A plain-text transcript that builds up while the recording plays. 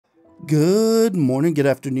Good morning, good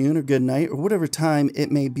afternoon, or good night, or whatever time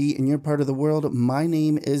it may be in your part of the world. My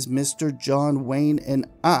name is Mr. John Wayne, and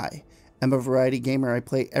I am a variety gamer. I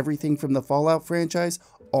play everything from the Fallout franchise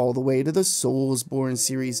all the way to the Soulsborne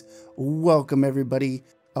series. Welcome, everybody.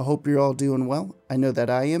 I hope you're all doing well. I know that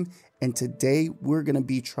I am, and today we're going to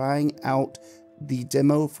be trying out the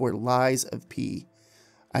demo for Lies of P.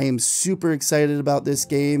 I am super excited about this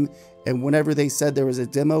game, and whenever they said there was a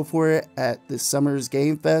demo for it at the Summer's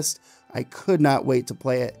Game Fest, I could not wait to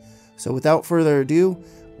play it. So without further ado,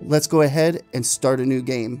 let's go ahead and start a new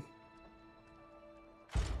game.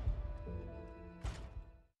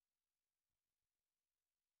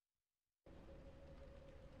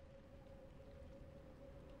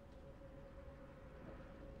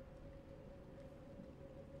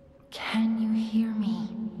 Can you hear me?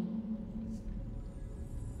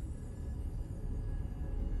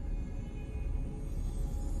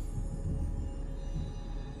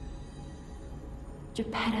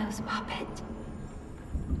 Geppetto's puppet.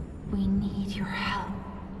 We need your help.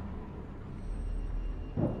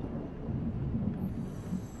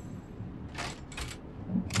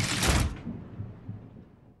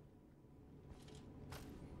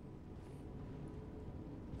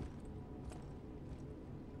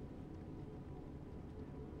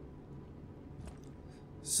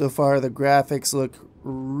 So far, the graphics look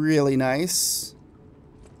really nice.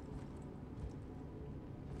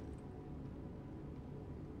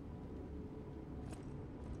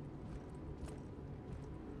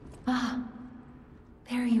 Ah,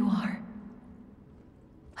 there you are.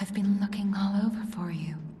 I've been looking all over for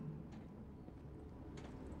you.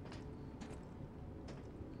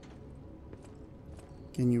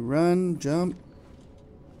 Can you run, jump?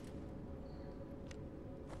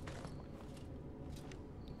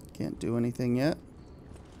 Can't do anything yet.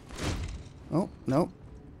 Oh, no.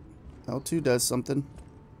 L2 does something.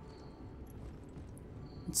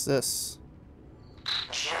 What's this?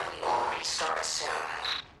 Jimmy will restart soon.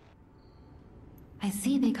 I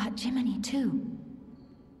see they got Jiminy too.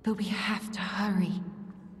 But we have to hurry.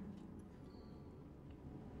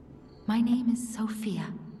 My name is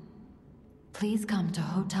Sophia. Please come to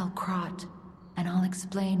Hotel Krot, and I'll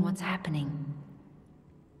explain what's happening.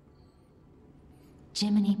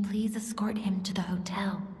 Jiminy, please escort him to the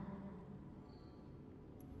hotel.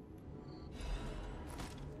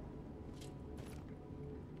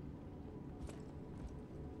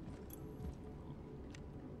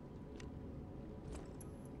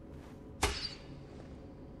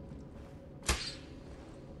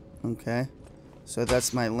 Okay. So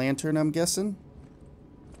that's my lantern, I'm guessing?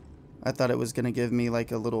 I thought it was going to give me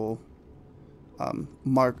like a little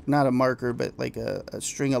not a marker, but like a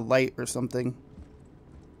string of light or something.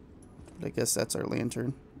 But I guess that's our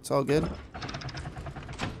lantern. It's all good.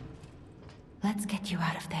 Let's get you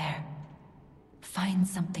out of there. Find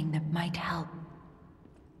something that might help.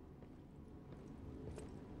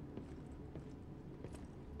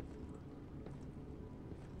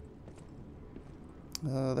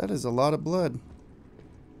 That is a lot of blood.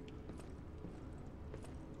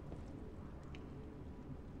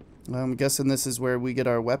 I'm guessing this is where we get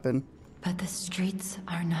our weapon. But the streets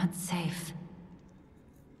are not safe.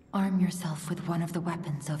 Arm yourself with one of the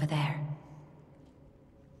weapons over there.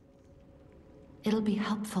 It'll be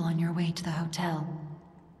helpful on your way to the hotel.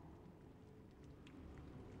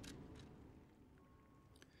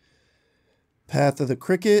 Path of the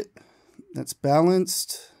Cricket. That's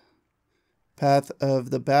balanced. Path of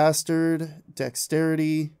the Bastard.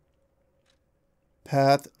 Dexterity.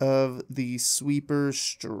 Path of the Sweeper.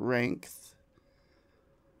 Strength.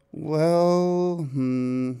 Well,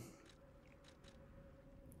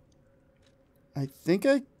 I think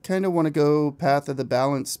I kind of want to go Path of the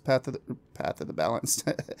Balanced. Path of the Balanced.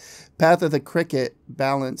 Path of the Cricket.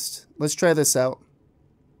 Balanced. Let's try this out.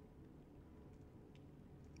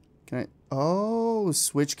 Can I? Oh,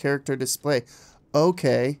 switch character display.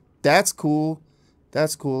 Okay, that's cool.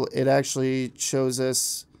 That's cool. It actually shows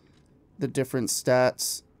us the different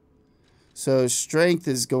stats. So strength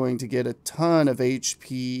is going to get a ton of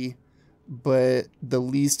HP, but the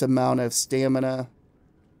least amount of stamina.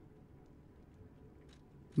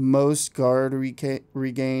 Most guard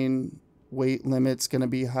regain weight limit's going to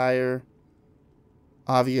be higher.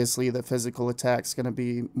 Obviously, the physical attack's going to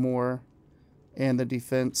be more, and the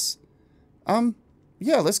defense.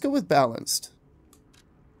 Yeah, let's go with balanced.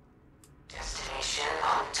 Destination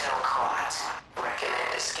Hotel Krot.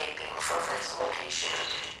 Recommend escaping from this location.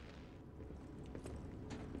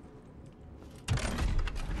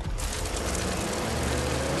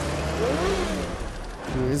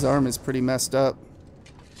 Ooh, his arm is pretty messed up.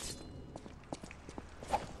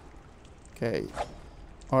 Okay.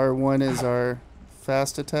 R1 is our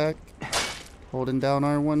fast attack. Holding down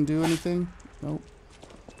R1 do anything? Nope.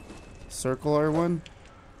 Circle R1?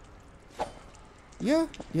 Yeah,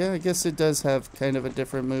 I guess it does have kind of a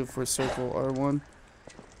different move for circle R1.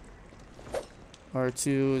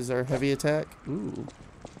 R2 is our heavy attack. Ooh.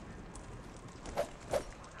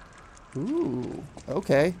 Ooh,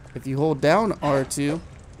 okay. If you hold down R2,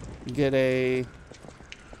 you get a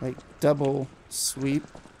like double sweep.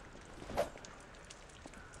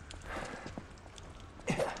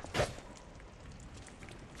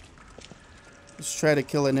 Let's try to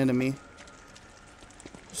kill an enemy.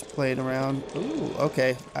 Just playing around. Ooh,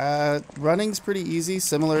 okay. Running's pretty easy,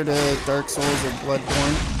 similar to Dark Souls or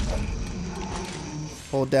Bloodborne.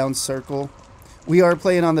 Hold down circle. We are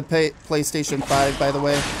playing on the PlayStation 5, by the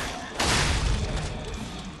way.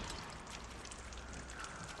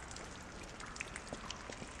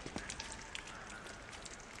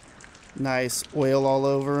 Nice. Oil all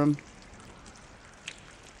over him.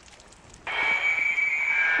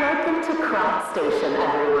 Welcome to Crop Station,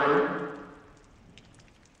 everyone.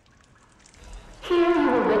 Here you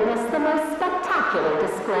will witness the most spectacular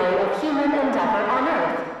display of human endeavor on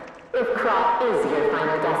Earth. If Crop is your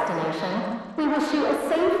final destination, we wish you a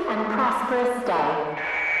safe and prosperous day.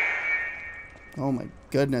 Oh my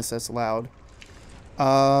goodness, that's loud.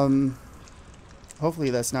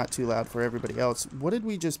 Hopefully that's not too loud for everybody else. What did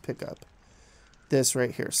we just pick up? This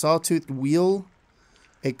right here. Sawtoothed wheel.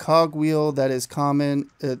 A cog wheel that is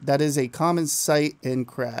common. That is a common sight in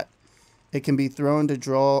Krat. It can be thrown to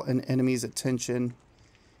draw an enemy's attention.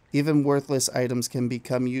 Even worthless items can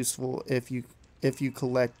become useful if you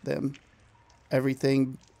collect them.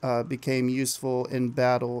 Everything became useful in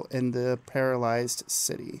battle in the paralyzed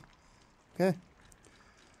city. Okay.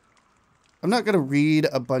 I'm not going to read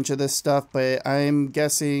a bunch of this stuff, but I'm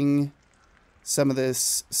guessing some of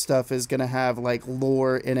this stuff is going to have like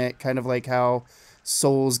lore in it, kind of like how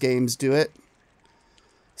Souls games do it.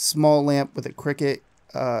 Small lamp with a cricket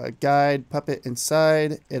guide puppet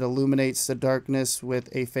inside. It illuminates the darkness with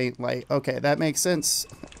a faint light. Okay, that makes sense.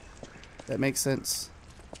 That makes sense.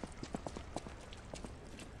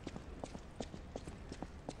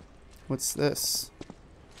 What's this?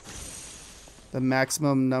 The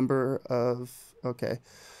maximum number of... Okay.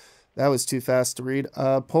 That was too fast to read.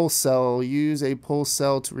 Pulse cell. Use a pulse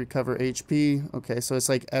cell to recover HP. Okay, so it's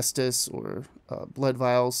like Estus or blood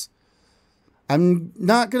vials. I'm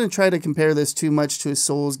not going to try to compare this too much to a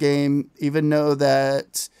Souls game, even though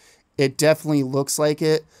that it definitely looks like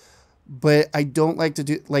it. But I don't like to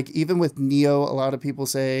do... Like, even with Neo, a lot of people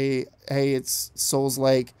say, hey, it's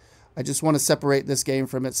Souls-like. I just want to separate this game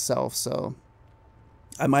from itself, so...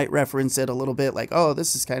 I might reference it a little bit like, oh,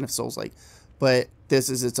 this is kind of Souls-like, but this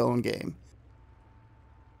is its own game.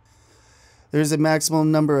 There's a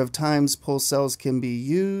maximum number of times pulse cells can be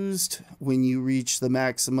used. When you reach the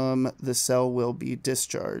maximum, the cell will be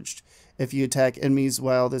discharged. If you attack enemies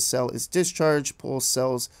while the cell is discharged, pulse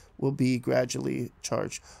cells will be gradually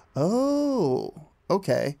charged. Oh,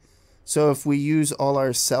 okay. So if we use all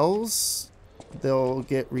our cells, they'll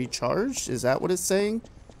get recharged? Is that what it's saying?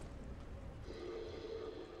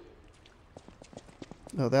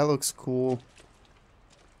 Oh, that looks cool.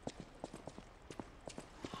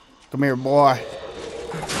 Come here, boy.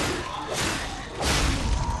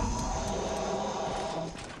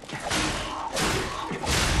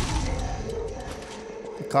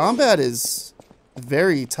 The combat is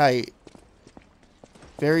very tight.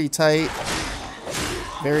 Very tight.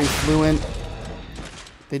 Very fluent.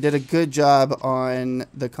 They did a good job on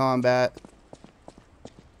the combat.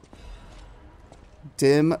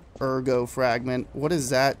 Dim Ergo Fragment. What does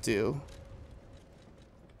that do?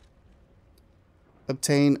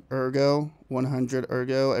 Obtain Ergo. 100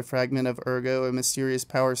 Ergo. A fragment of Ergo. A mysterious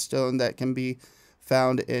power stone that can be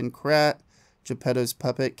found in Krat. Geppetto's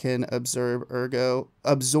puppet can absorb Ergo.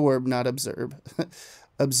 Absorb, not observe.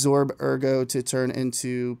 Absorb Ergo to turn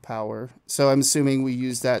into power. So I'm assuming we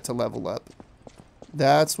use that to level up.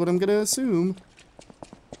 That's what I'm going to assume.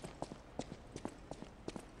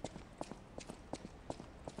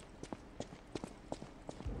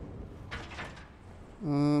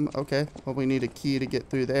 Okay. Well, we need a key to get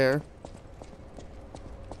through there.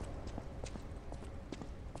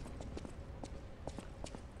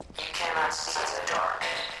 You cannot see in the dark.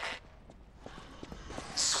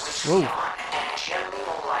 Switch Whoa. the on and gently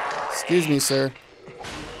will light the way. Excuse me, sir.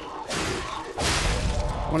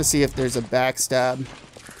 I want to see if there's a backstab.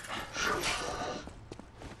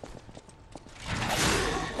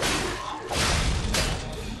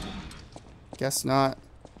 Guess not.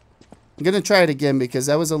 I'm going to try it again because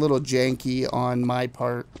that was a little janky on my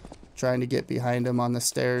part, trying to get behind him on the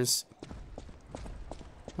stairs.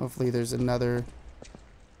 Hopefully there's another.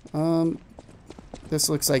 This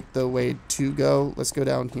looks like the way to go. Let's go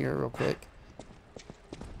down here real quick.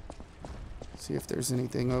 See if there's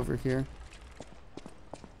anything over here.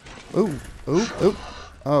 Oh, oh, oh.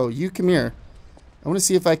 Oh, you come here. I want to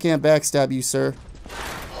see if I can't backstab you, sir.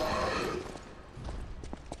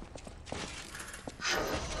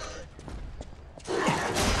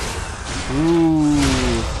 Ooh,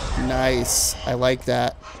 nice. I like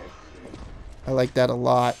that. I like that a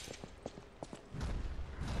lot.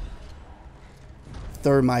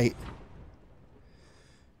 Thermite.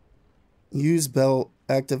 Use belt.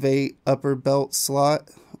 Activate upper belt slot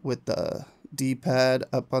with the D-pad.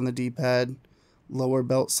 Up on the D-pad. Lower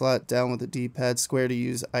belt slot down with the D-pad. Square to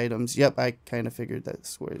use items. Yep, I kind of figured that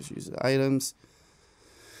squares use items.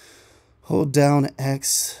 Hold down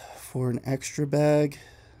X for an extra bag.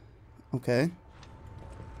 Okay.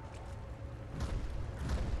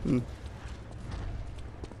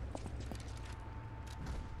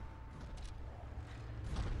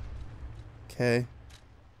 Okay.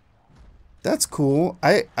 That's cool.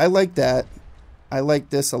 I like that. I like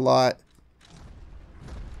this a lot.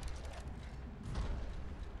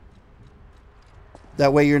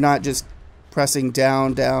 That way you're not just pressing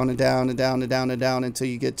down, down, and down, and down, and down, and down until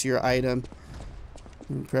you get to your item.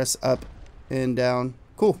 And press up and down.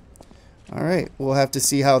 Cool. Alright, we'll have to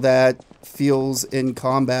see how that feels in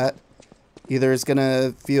combat. Either it's going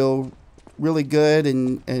to feel really good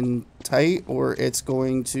and tight, or it's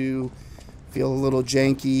going to feel a little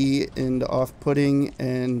janky and off-putting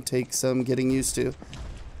and take some getting used to.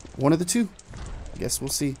 One of the two. I guess we'll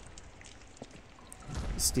see.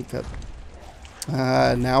 Sneak up.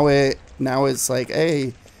 Now it's like,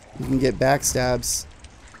 hey, you can get backstabs.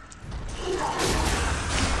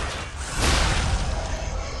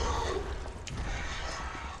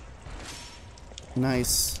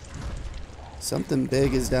 Nice. Something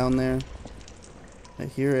big is down there. I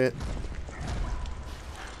hear it.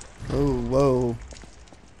 Oh, whoa.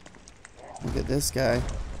 Look at this guy.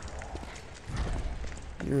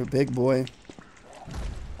 You're a big boy.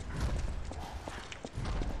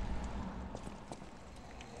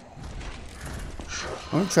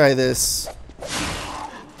 I'm gonna try this.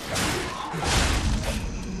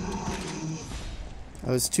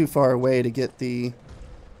 I was too far away to get the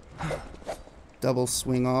double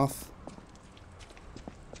swing off.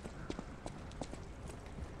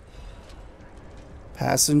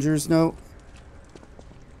 Passenger's note?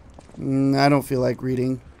 I don't feel like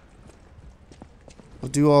reading. We'll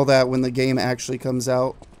do all that when the game actually comes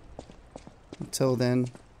out. Until then.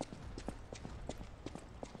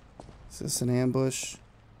 Is this an ambush?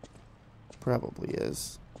 Probably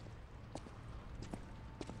is.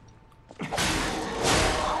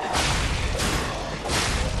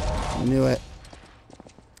 Knew it.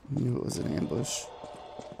 Knew it was an ambush.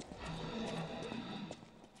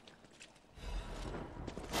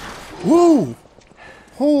 Whoa!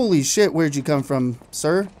 Holy shit, where'd you come from,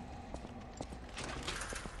 sir?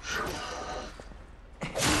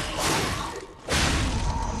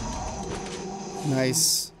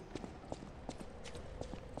 Nice.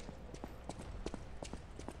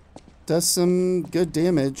 Does some good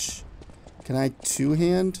damage. Can I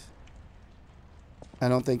two-hand? I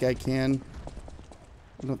don't think I can.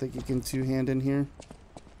 I don't think you can two-hand in here.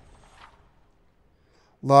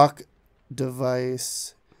 Lock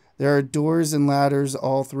device. There are doors and ladders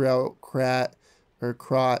all throughout Crot,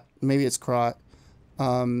 maybe it's Crot,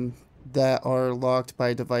 that are locked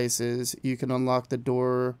by devices. You can unlock the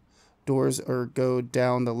doors or go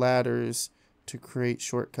down the ladders to create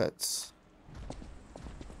shortcuts.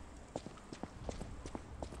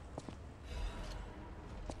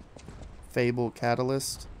 Fable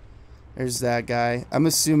Catalyst. There's that guy. I'm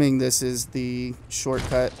assuming this is the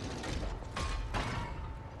shortcut.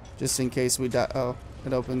 Just in case we die. Oh,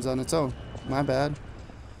 it opens on its own. My bad.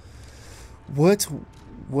 What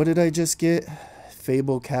did I just get?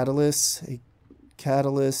 Fable Catalyst. A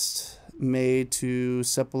catalyst made to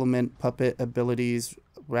supplement puppet abilities.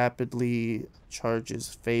 Rapidly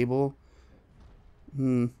charges Fable.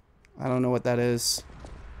 I don't know what that is.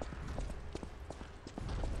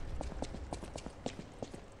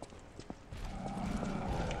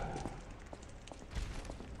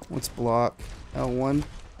 What's block? L1.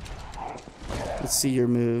 Let's see your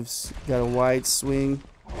moves. You got a wide swing.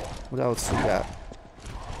 What else you got?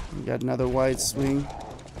 You got another wide swing.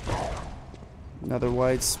 Another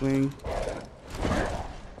wide swing.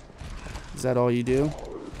 Is that all you do?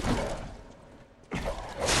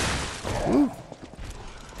 Woo.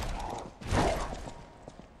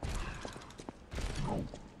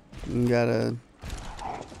 You got a...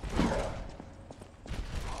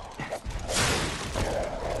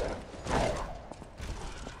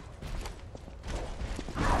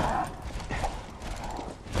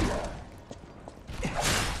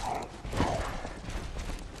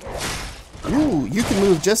 you can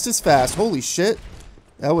move just as fast. Holy shit.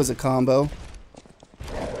 That was a combo.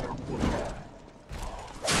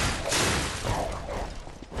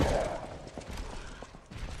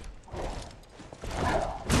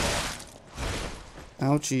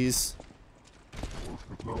 Ouchies.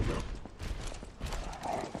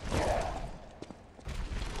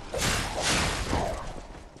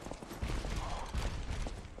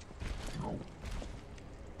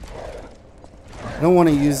 I don't want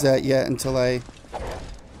to use that yet until I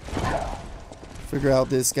figure out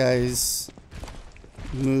this guy's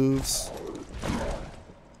moves.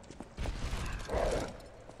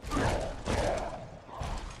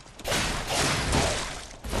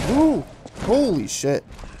 Ooh, holy shit.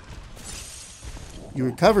 You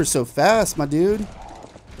recover so fast, my dude.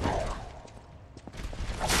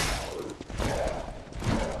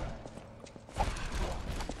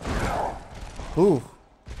 Ooh.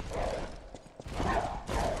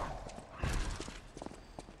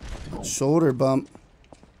 Shoulder bump.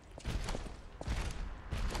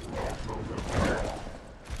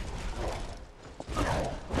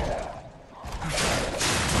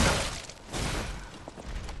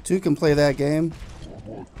 Two can play that game.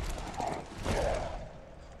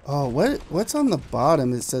 Oh, what's on the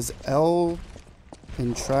bottom? It says L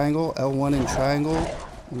in triangle, L1 in triangle,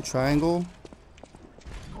 and triangle.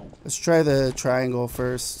 Let's try the triangle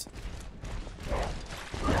first.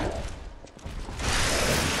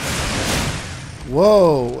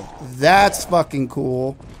 Whoa, that's fucking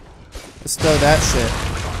cool. Let's throw that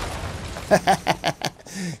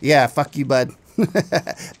shit. Yeah, fuck you, bud.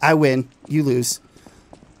 I win. You lose.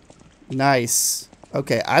 Nice.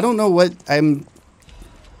 Okay, I don't know what I'm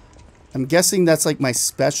guessing that's like my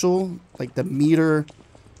special. Like the meter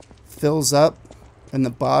fills up in the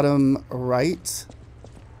bottom right.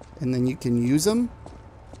 And then you can use them.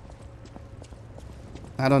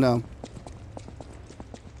 I don't know.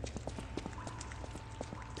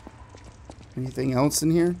 Anything else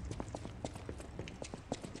in here?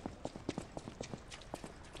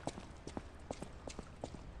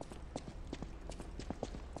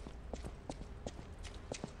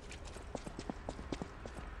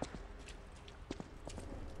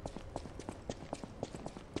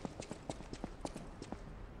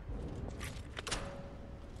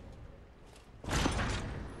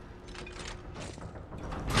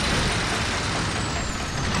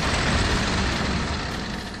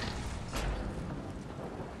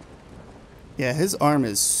 Yeah, his arm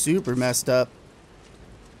is super messed up.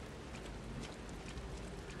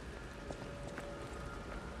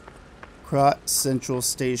 Krot Central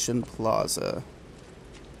Station Plaza.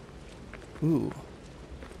 Ooh.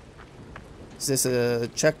 Is this a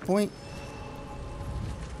checkpoint?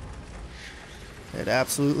 It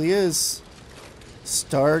absolutely is.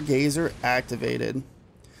 Stargazer activated.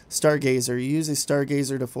 Stargazer. You use a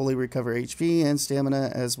Stargazer to fully recover HP and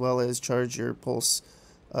stamina as well as charge your pulse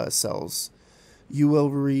cells. You will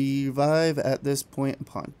revive at this point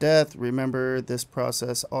upon death. Remember, this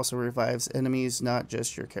process also revives enemies, not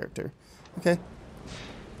just your character. Okay.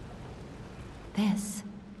 This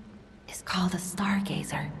is called a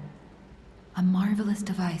Stargazer. A marvelous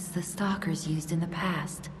device the Stalkers used in the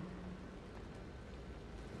past.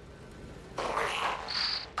 Warning.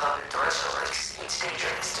 Puppet threshold exceeds danger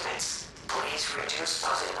estimates. Please reduce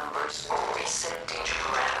puzzle numbers or reset danger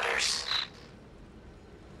parameters.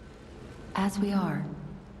 As we are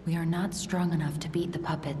not strong enough to beat the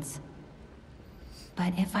puppets.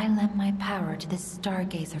 But if I lend my power to this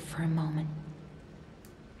Stargazer for a moment.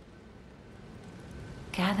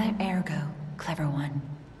 Gather ergo, clever one.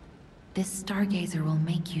 This Stargazer will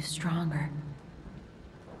make you stronger.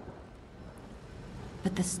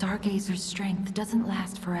 But the Stargazer's strength doesn't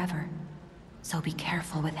last forever, so be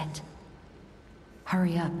careful with it.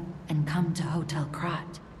 Hurry up and come to Hotel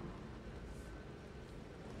Krot.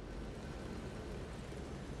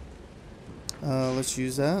 Let's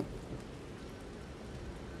use that.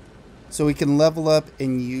 So we can level up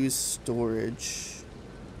and use storage.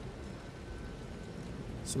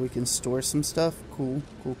 So we can store some stuff. Cool,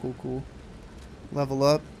 cool, cool, cool. Level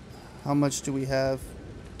up. How much do we have?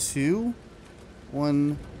 2?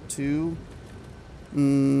 1, 2.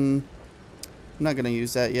 I'm not gonna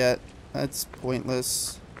use that yet. That's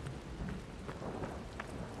pointless.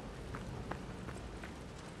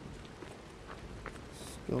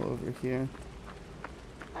 Let's go over here.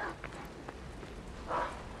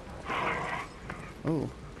 Oh,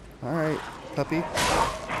 alright, puppy.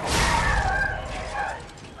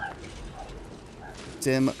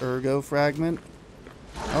 Dim ergo fragment.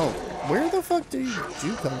 Oh, where the fuck did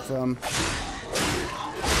you come from?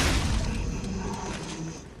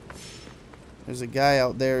 There's a guy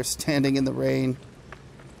out there standing in the rain.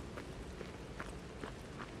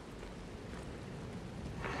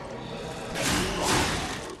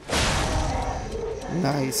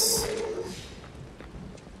 Nice.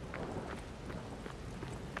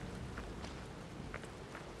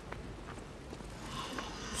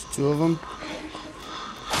 There's two of them.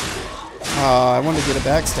 I wanted to get a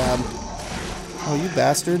backstab. Oh, you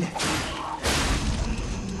bastard.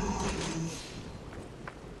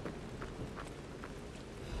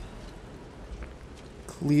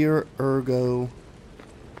 Clear ergo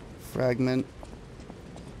fragment.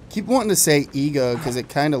 Keep wanting to say ego because it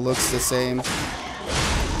kind of looks the same.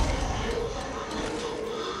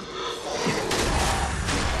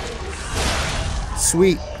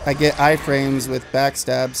 Sweet. I get iframes with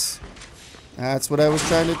backstabs. That's what I was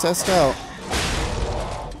trying to test out.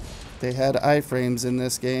 They had iframes in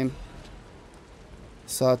this game.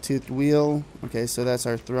 Sawtoothed wheel. Okay, so that's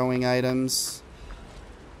our throwing items.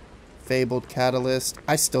 Fabled catalyst.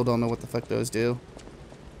 I still don't know what the fuck those do.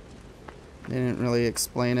 They didn't really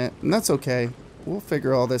explain it. And that's okay. We'll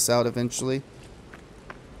figure all this out eventually.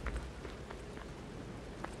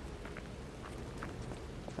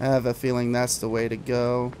 I have a feeling that's the way to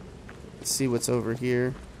go. Let's see what's over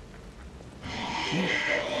here.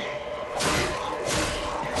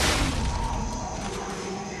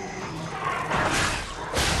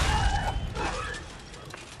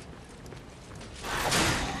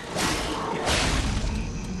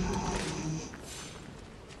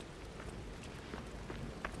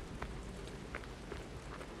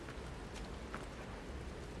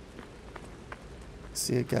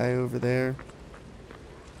 See a guy over there.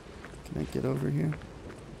 Can I get over here?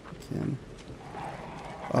 I can.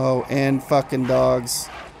 Oh, and fucking dogs.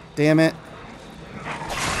 Damn it.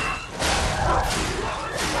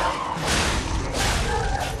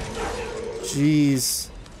 Jeez.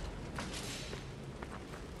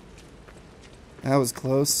 That was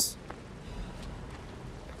close.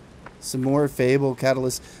 Some more Fable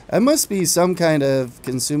catalyst. That must be some kind of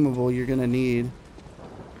consumable you're gonna need.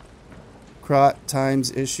 Crot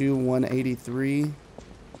times issue 183.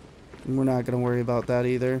 We're not gonna worry about that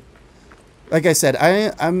either. Like I said,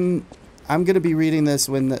 I'm gonna be reading this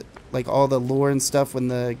when like all the lore and stuff when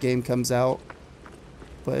the game comes out.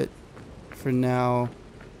 But for now,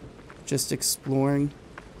 just exploring.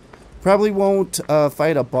 Probably won't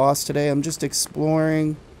fight a boss today. I'm just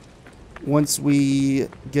exploring. Once we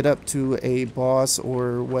get up to a boss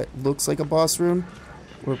or what looks like a boss room,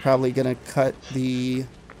 we're probably gonna cut the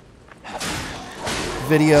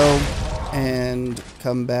video and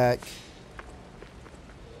come back.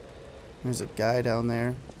 There's a guy down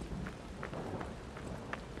there.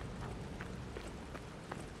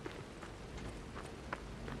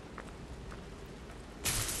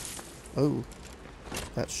 Oh,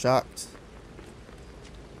 got shocked.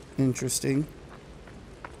 Interesting.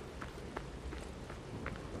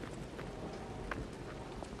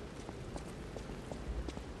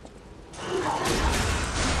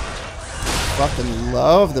 Fucking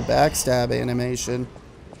love the backstab animation.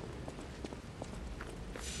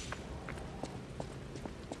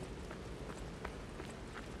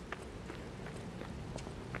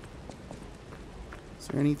 Is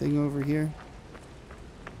there anything over here?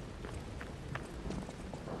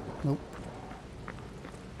 Nope.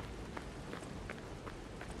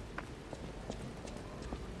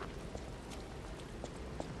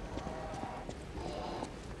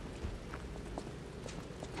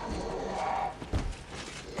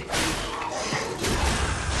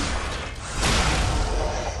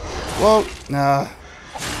 Well, nah.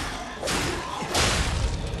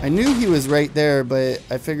 I knew he was right there, but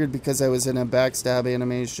I figured because I was in a backstab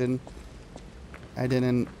animation, I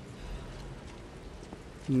didn't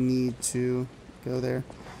need to go there.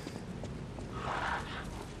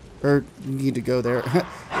 Or need to go there.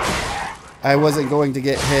 I wasn't going to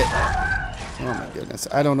get hit. Oh my goodness.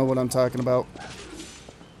 I don't know what I'm talking about.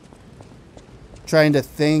 Trying to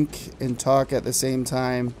think and talk at the same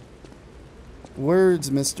time. Words,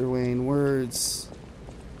 Mr. Wayne, words.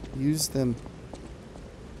 Use them.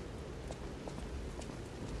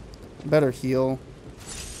 Better heal.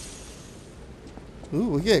 Ooh,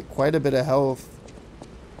 we get quite a bit of health.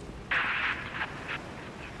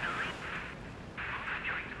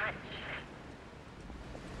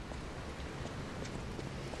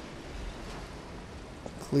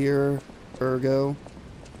 Clear ergo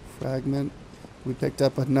fragment. We picked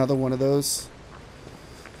up another one of those.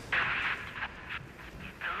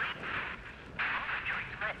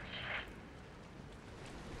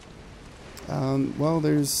 Well,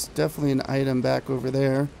 there's definitely an item back over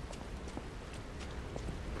there.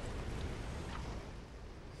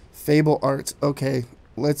 Fable Arts. Okay,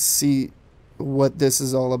 let's see what this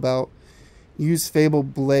is all about. Use Fable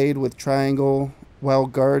Blade with triangle while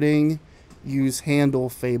guarding. Use handle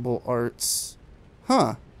Fable Arts.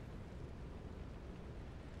 Huh.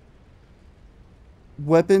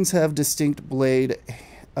 Weapons have distinct blades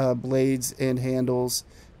and handles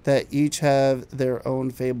that each have their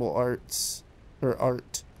own Fable Arts or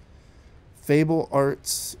art. Fable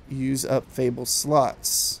Arts use up Fable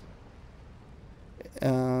slots.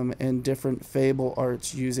 And different Fable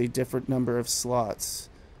Arts use a different number of slots.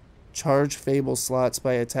 Charge Fable slots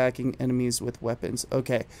by attacking enemies with weapons.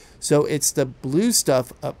 Okay, so it's the blue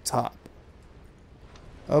stuff up top.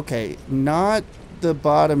 Okay, not the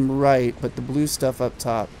bottom right, but the blue stuff up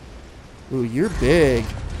top. Ooh, you're big.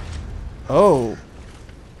 Oh.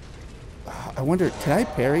 I wonder, can I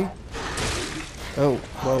parry? Oh,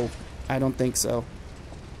 whoa. I don't think so.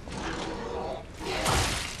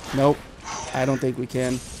 Nope. I don't think we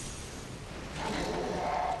can.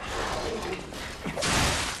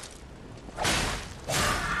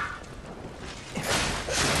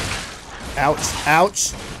 Ouch.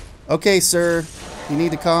 Ouch. Okay, sir. You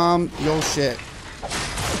need to calm your shit.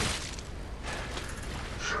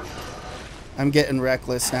 I'm getting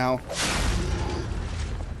reckless now.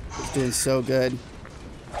 It's doing so good.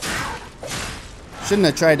 Shouldn't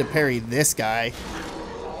have tried to parry this guy.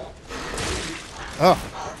 Oh.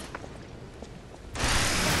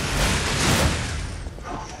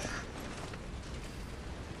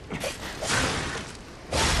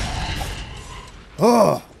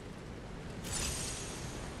 Oh.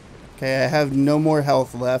 Okay, I have no more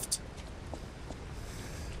health left.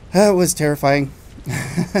 That was terrifying.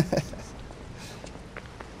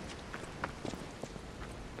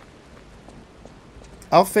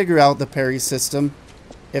 I'll figure out the parry system.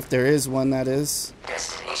 If there is one, that is.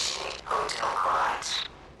 Destination Hotel Quad.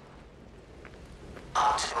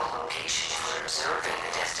 Optimal location for observing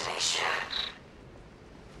the destination.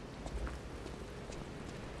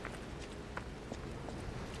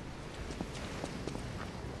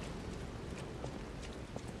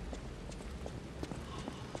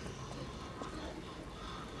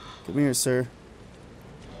 Come here, sir.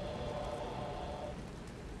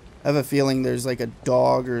 I have a feeling there's like a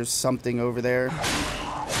dog or something over there.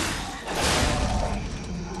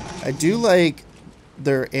 I do like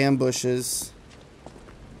their ambushes.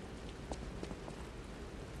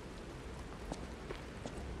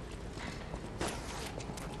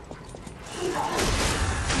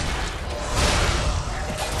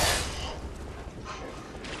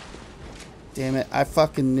 Damn it, I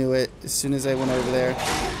fucking knew it as soon as I went over there.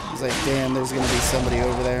 I was like, damn, there's gonna be somebody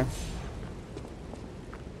over there.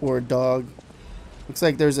 Or a dog. Looks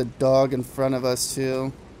like there's a dog in front of us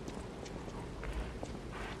too.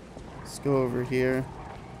 Let's go over here.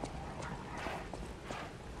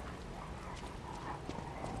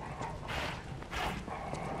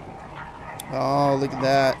 Oh, look at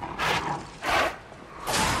that.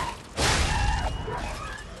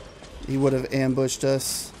 He would have ambushed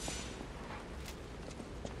us.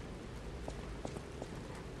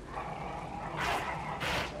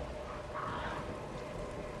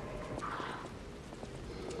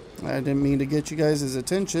 I didn't mean to get you guys'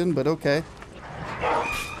 attention, but okay.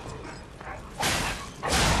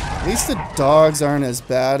 At least the dogs aren't as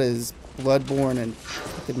bad as Bloodborne and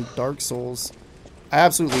fucking Dark Souls. I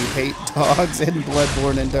absolutely hate dogs in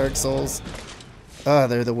Bloodborne and Dark Souls. Ah,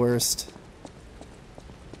 they're the worst.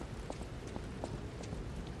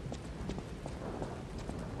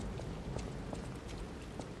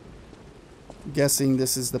 I'm guessing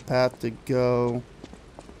this is the path to go.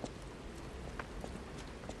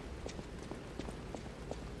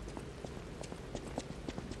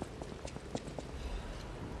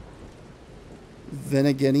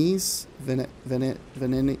 Venegenese?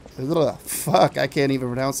 Fuck, I can't even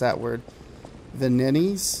pronounce that word.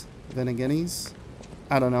 Venenes? Venegenese?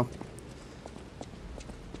 I don't know.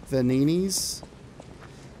 Venines?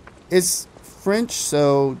 It's French,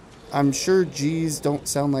 so I'm sure G's don't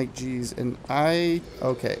sound like G's. And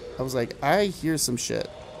okay. I was like, I hear some shit.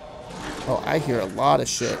 Oh, I hear a lot of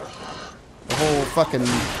shit. The whole fucking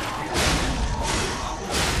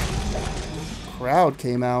crowd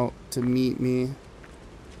came out to meet me.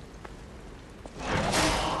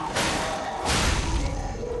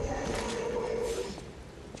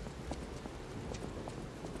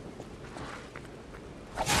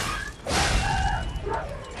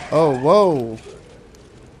 Oh, whoa.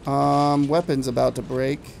 Weapon's about to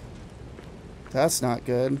break. That's not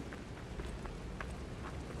good.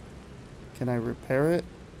 Can I repair it?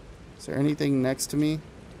 Is there anything next to me?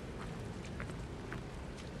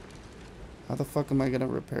 How the fuck am I gonna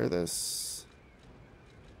repair this?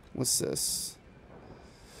 What's this?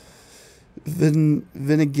 Viniginis,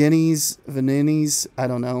 I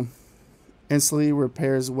don't know. Instantly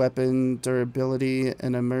repairs weapon durability.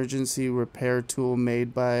 An emergency repair tool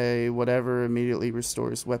made by whatever immediately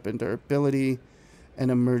restores weapon durability. An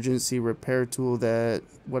emergency repair tool that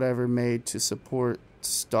whatever made to support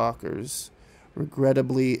stalkers.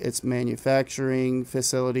 Regrettably, its manufacturing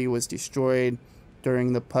facility was destroyed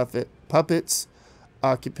during the puppets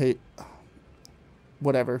occupy.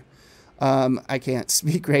 Whatever. I can't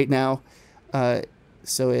speak right now.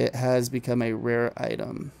 So it has become a rare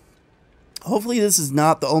item. Hopefully this is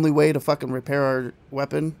not the only way to fucking repair our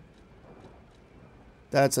weapon.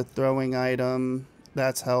 That's a throwing item.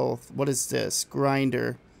 That's health. What is this?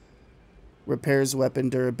 Grinder. Repairs weapon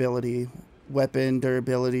durability. Weapon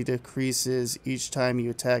durability decreases each time you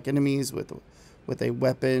attack enemies with a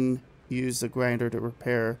weapon. Use the grinder to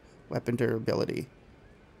repair weapon durability.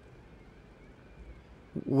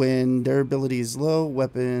 When durability is low,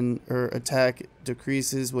 weapon or attack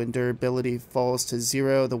decreases. When durability falls to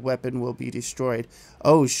 0, the weapon will be destroyed.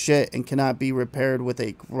 Oh shit, and cannot be repaired with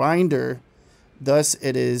a grinder. Thus,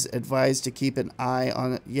 it is advised to keep an eye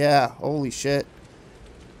on it. Yeah, holy shit.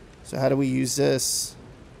 So how do we use this?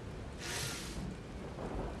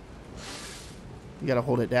 You gotta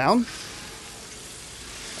hold it down?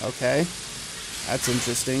 Okay. That's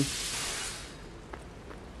interesting.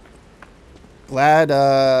 Glad,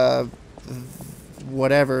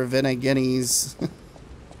 whatever, Viniginis,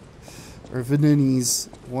 or Vininis,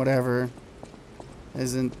 whatever,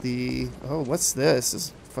 isn't the... Oh, what's this?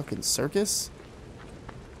 Is fucking circus?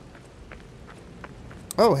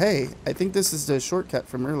 Oh, hey, I think this is the shortcut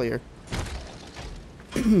from earlier.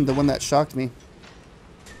 The one that shocked me.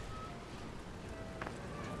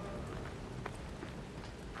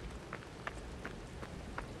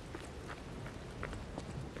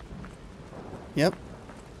 Yep.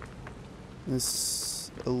 This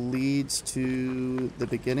leads to the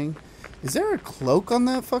beginning. Is there a cloak on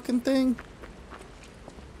that fucking thing?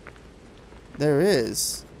 There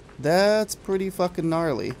is. That's pretty fucking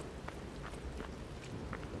gnarly.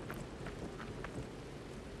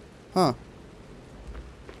 Huh.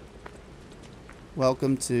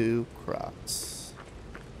 Welcome to Crocs.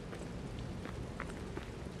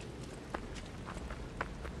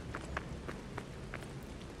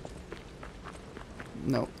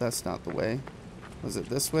 Nope, that's not the way. Was it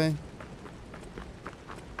this way?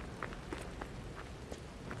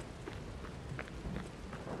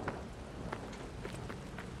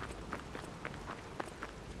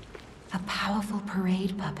 A powerful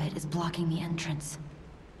parade puppet is blocking the entrance,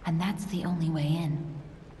 and that's the only way in.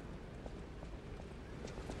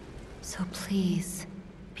 So please,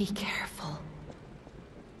 be careful.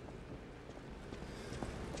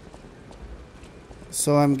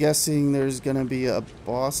 So I'm guessing there's gonna be a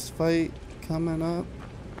boss fight coming up.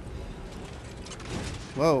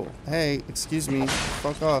 Whoa, hey, excuse me.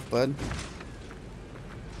 Fuck off, bud.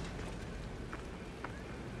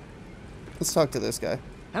 Let's talk to this guy.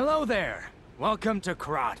 Hello there. Welcome to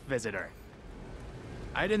Krot, visitor.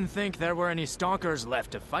 I didn't think there were any stalkers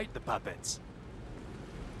left to fight the puppets.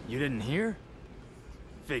 You didn't hear?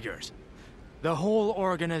 Figures. The whole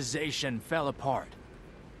organization fell apart.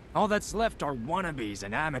 All that's left are wannabes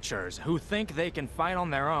and amateurs who think they can fight on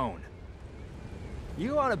their own.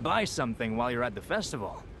 You ought to buy something while you're at the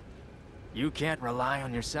festival. You can't rely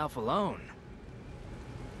on yourself alone.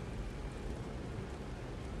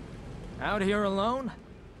 Out here alone?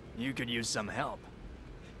 You could use some help.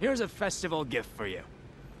 Here's a festival gift for you.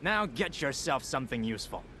 Now get yourself something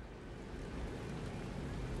useful.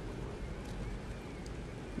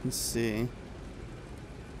 Let's see.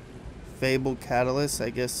 Fable Catalyst.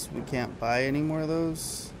 I guess we can't buy any more of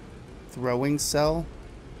those. Throwing Cell.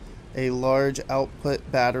 A large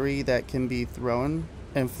output battery that can be thrown.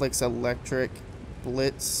 Inflicts electric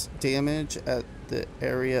blitz damage at the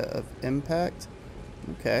area of impact.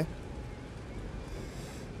 Okay.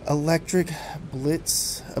 Electric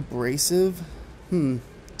blitz abrasive.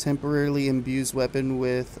 Temporarily imbues weapon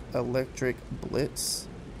with electric blitz.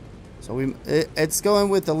 So it's going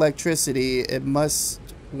with electricity. It must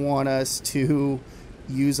want us to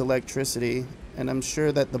use electricity, and I'm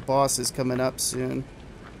sure that the boss is coming up soon.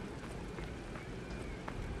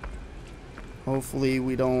 Hopefully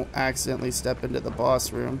we don't accidentally step into the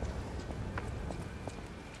boss room.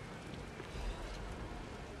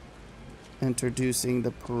 Introducing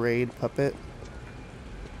the parade puppet.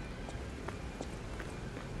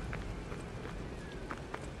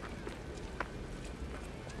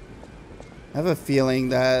 I have a feeling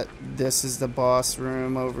that this is the boss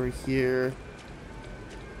room over here.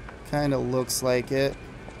 Kind of looks like it.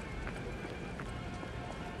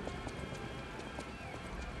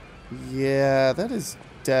 Yeah, that is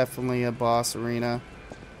definitely a boss arena.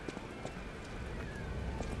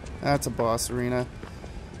 That's a boss arena.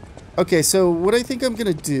 Okay, so what I think I'm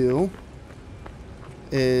gonna do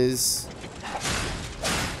is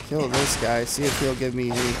kill this guy, see if he'll give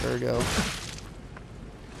me any ergo.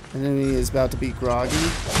 Enemy is about to be groggy.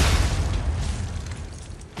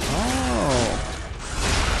 Oh.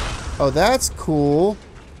 Oh, that's cool.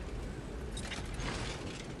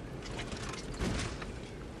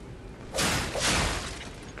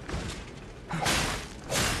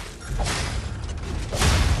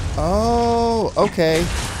 Oh, okay.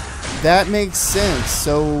 That makes sense.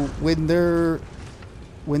 So when their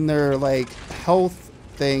like health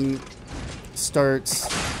thing starts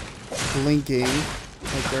blinking,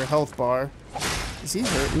 like their health bar. Is he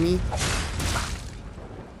hurting me?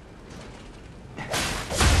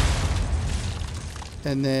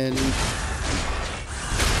 And then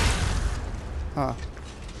huh.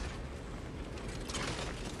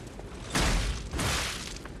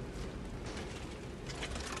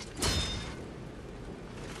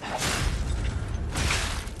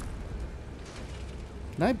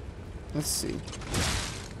 Can I? Let's see.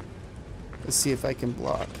 Let's see if I can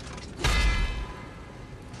block.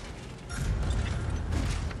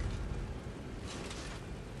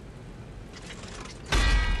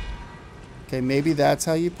 Okay, maybe that's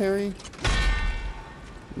how you parry.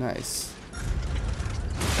 Nice.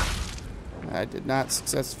 I did not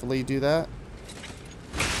successfully do that.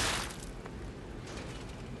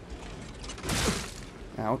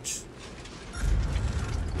 Ouch.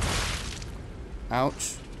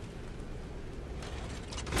 Ouch.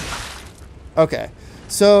 Okay,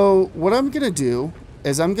 so what I'm gonna do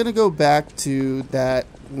is I'm gonna go back to that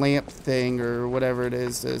lamp thing or whatever it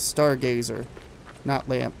is, the stargazer, not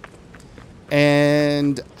lamp.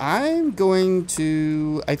 And I'm going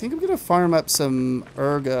to, I think I'm going to farm up some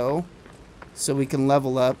ergo so we can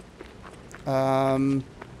level up. I don't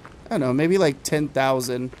know, maybe like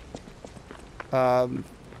 10,000.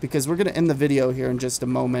 Because we're going to end the video here in just a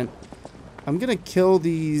moment. I'm going to kill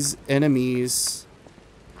these enemies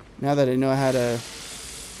now that I know how to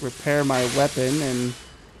repair my weapon. And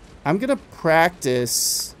I'm going to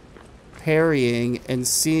practice parrying and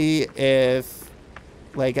see if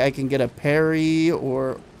like I can get a parry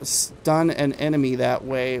or stun an enemy that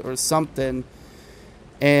way or something,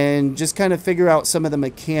 and just kind of figure out some of the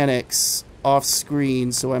mechanics off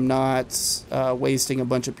screen so I'm not wasting a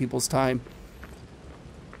bunch of people's time.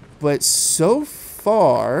 But so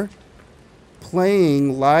far,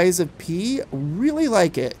 playing Lies of P, really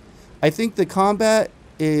like it. I think the combat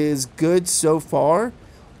is good so far,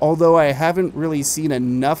 although I haven't really seen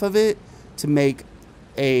enough of it to make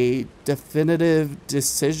a definitive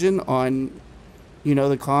decision on, you know,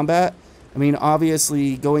 the combat. I mean,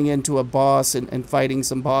 obviously going into a boss and fighting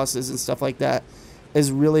some bosses and stuff like that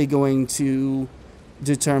is really going to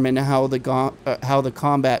determine how the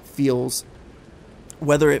combat feels,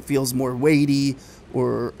 whether it feels more weighty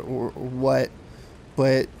or what.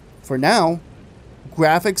 But for now,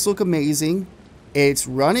 graphics look amazing. It's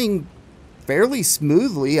running fairly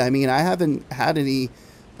smoothly. I mean, I haven't had any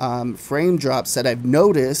frame drops that I've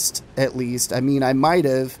noticed, at least. I mean, I might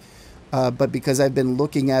have, but because I've been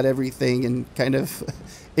looking at everything and kind of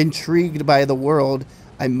intrigued by the world,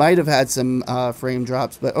 I might have had some frame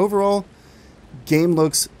drops. But overall, game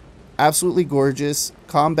looks absolutely gorgeous.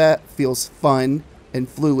 Combat feels fun and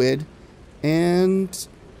fluid, and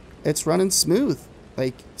it's running smooth.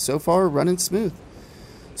 Like, so far, running smooth.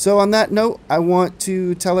 So on that note, I want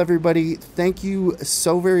to tell everybody thank you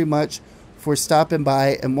so very much for stopping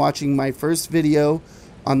by and watching my first video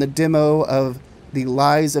on the demo of the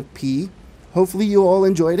Lies of P. Hopefully you all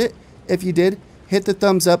enjoyed it. If you did, hit the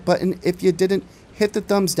thumbs up button. If you didn't, hit the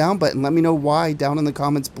thumbs down button. Let me know why down in the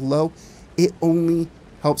comments below. It only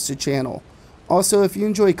helps the channel. Also, if you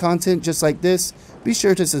enjoy content just like this, be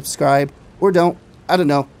sure to subscribe, or don't. I don't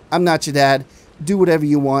know. I'm not your dad. Do whatever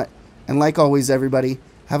you want. And like always, everybody,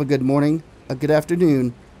 have a good morning, a good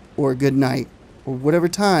afternoon, or a good night, or whatever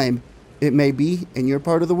time it may be in your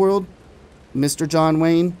part of the world. Mr. John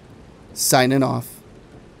Wayne, signing off.